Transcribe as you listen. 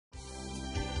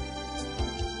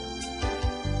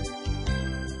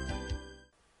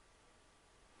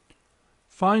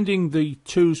Finding the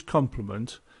 2's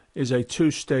complement is a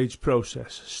two-stage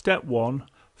process. Step 1,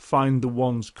 find the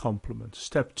 1's complement.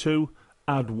 Step 2,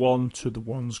 add 1 to the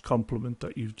 1's complement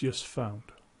that you've just found.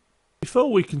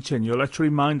 Before we continue, let's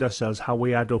remind ourselves how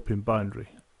we add up in binary.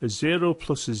 A 0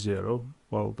 plus a 0,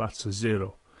 well, that's a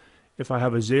 0. If I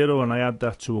have a 0 and I add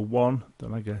that to a 1,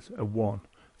 then I get a 1.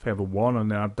 If I have a 1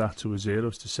 and I add that to a 0,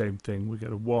 it's the same thing, we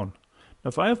get a 1. Now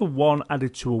if I have a 1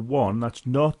 added to a 1, that's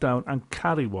note down and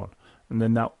carry 1. And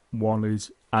then that 1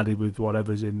 is added with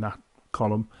whatever's in that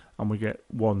column, and we get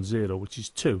 1, 0, which is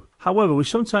 2. However, we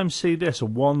sometimes see this, a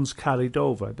 1's carried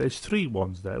over. There's 3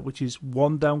 1's there, which is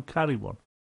 1 down, carry 1.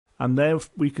 And there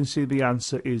we can see the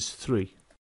answer is 3.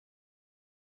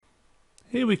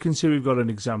 Here we can see we've got an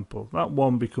example. That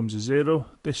 1 becomes a 0,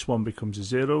 this 1 becomes a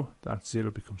 0, that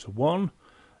 0 becomes a 1,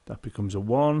 that becomes a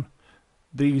 1.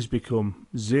 These become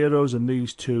 0s and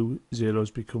these 2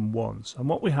 0s become 1s. And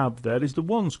what we have there is the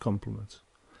 1's complement.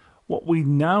 What we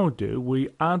now do, we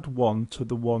add 1 to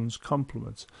the 1's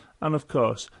complement. And of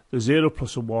course, the 0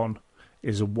 plus a 1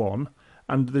 is a 1.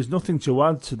 And there's nothing to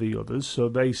add to the others, so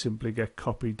they simply get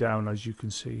copied down, as you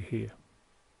can see here.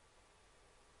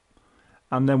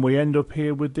 And then we end up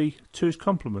here with the 2's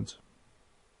complement.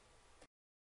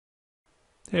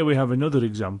 Here we have another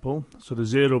example. So the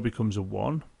 0 becomes a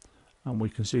 1. And we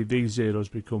can see these 0s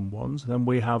become 1s. Then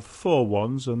we have 4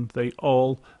 1s and they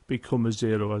all become a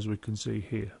 0, as we can see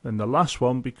here. Then the last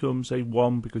one becomes a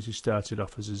 1 because it started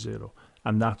off as a 0.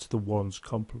 And that's the 1's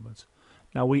complement.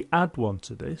 Now we add 1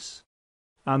 to this.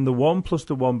 And the 1 plus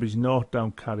the 1 is naught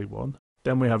down carry 1.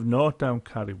 Then we have naught down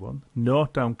carry 1,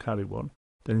 naught down carry 1.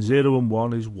 Then 0 and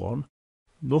 1 is 1.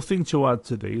 Nothing to add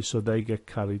to these, so they get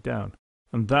carried down.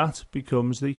 And that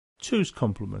becomes the 2's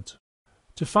complement.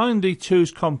 To find the 2's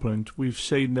complement, we've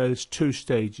seen there's 2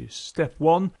 stages. Step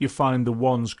 1, you find the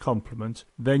 1's complement,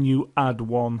 then you add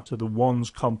 1 to the 1's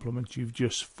complement you've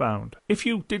just found. If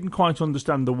you didn't quite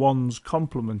understand the 1's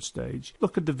complement stage,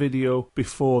 look at the video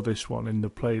before this one in the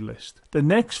playlist. The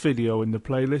next video in the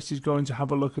playlist is going to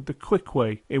have a look at the quick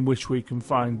way in which we can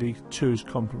find the 2's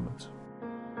complement.